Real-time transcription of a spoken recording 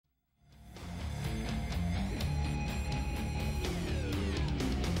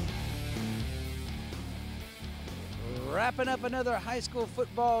Wrapping up another high school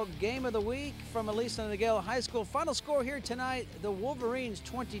football game of the week from Aliso Niguel High School. Final score here tonight, the Wolverines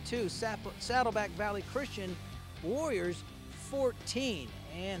 22, Saddleback Valley Christian Warriors 14.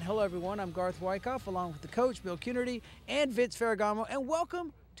 And hello everyone, I'm Garth Wyckoff along with the coach Bill Cunardy and Vince Ferragamo, and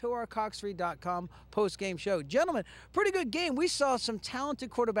welcome to our Cox3.com post-game show. Gentlemen, pretty good game. We saw some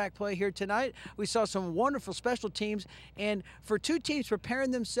talented quarterback play here tonight. We saw some wonderful special teams, and for two teams preparing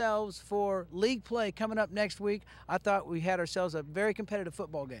themselves for league play coming up next week, I thought we had ourselves a very competitive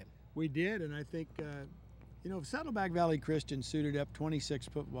football game. We did, and I think, Saddleback Valley Christian suited up 26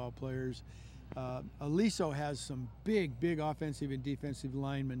 football players. Aliso has some big offensive and defensive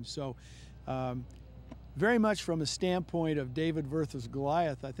linemen, so very much from a standpoint of David versus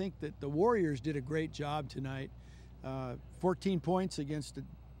Goliath, I think that the Warriors did a great job tonight. 14 points against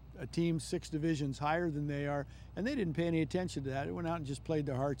a team 6 divisions higher than they are, and they didn't pay any attention to that. It went out and just played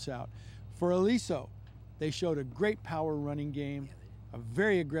their hearts out. For Aliso, they showed a great power running game, a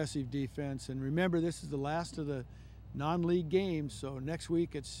very aggressive defense, and remember, this is the last of the non-league games, so next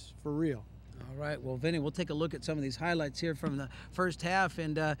week it's for real. All right, well, Vinny, we'll take a look at some of these highlights here from the first half,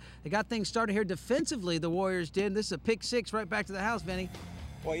 and they got things started here defensively, the Warriors did. This is a pick 6 right back to the house, Vinny.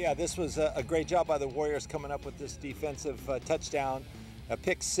 Well, yeah, this was a great job by the Warriors coming up with this defensive touchdown, a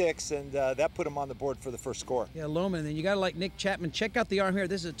pick 6, and that put them on the board for the first score. Yeah, Loman, and then you got to like Nick Chapman. Check out the arm here.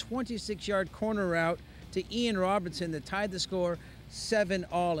 This is a 26-yard corner route to Ian Robertson that tied the score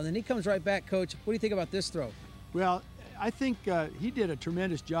 7-all, and then he comes right back. Coach, what do you think about this throw? Well, I think he did a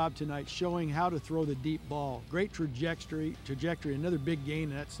tremendous job tonight showing how to throw the deep ball. Great trajectory, another big gain,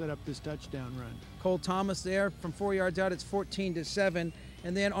 and that set up this touchdown run. Cole Thomas there from 4 yards out, it's 14-7.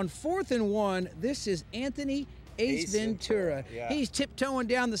 And then on 4th and 1, this is Anthony Ace Ventura. Yeah. He's tiptoeing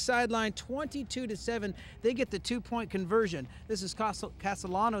down the sideline, 22-7. They get the 2-point conversion. This is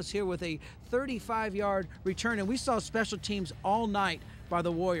Castellanos here with a 35-yard return, and we saw special teams all night by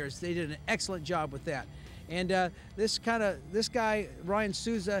the Warriors. They did an excellent job with that. And this guy, Ryan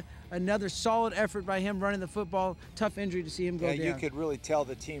Souza, another solid effort by him running the football. Tough injury to see him go down. Yeah, you could really tell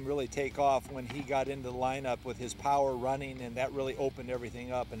the team really take off when he got into the lineup with his power running, and that really opened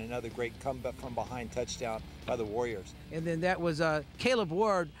everything up, and another great comeback from behind touchdown by the Warriors. And then that was Caleb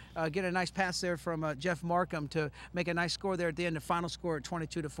Ward get a nice pass there from Jeff Markham to make a nice score there at the end. The final score at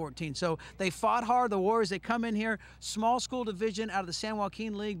 22-14. So they fought hard. The Warriors, they come in here, small school division out of the San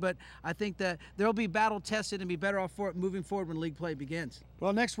Joaquin League, but I think that they'll be battle tested and be better off for it moving forward when league play begins.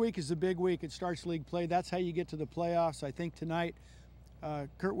 Well, next week is a big week. It starts league play. That's how you get to the playoffs. I think tonight,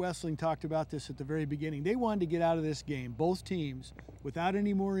 Kurt Wessling talked about this at the very beginning. They wanted to get out of this game, both teams, without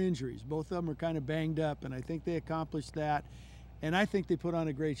any more injuries. Both of them are kind of banged up, and I think they accomplished that. And I think they put on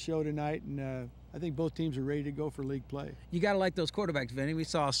a great show tonight, and I think both teams are ready to go for league play. You got to like those quarterbacks, Vinny. We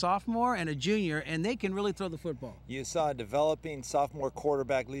saw a sophomore and a junior, and they can really throw the football. You saw a developing sophomore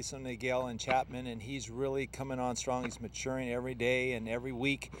quarterback, Aliso Niguel and Chapman, and he's really coming on strong. He's maturing every day and every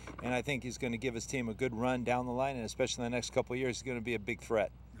week, and I think he's going to give his team a good run down the line, and especially in the next couple of years, he's going to be a big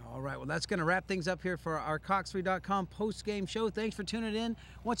threat. All right, well, that's going to wrap things up here for our Cox3.com post-game show. Thanks for tuning in.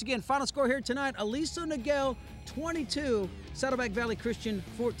 Once again, final score here tonight, Aliso Niguel 22, Saddleback Valley Christian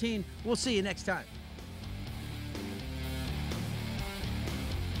 14. We'll see you next time.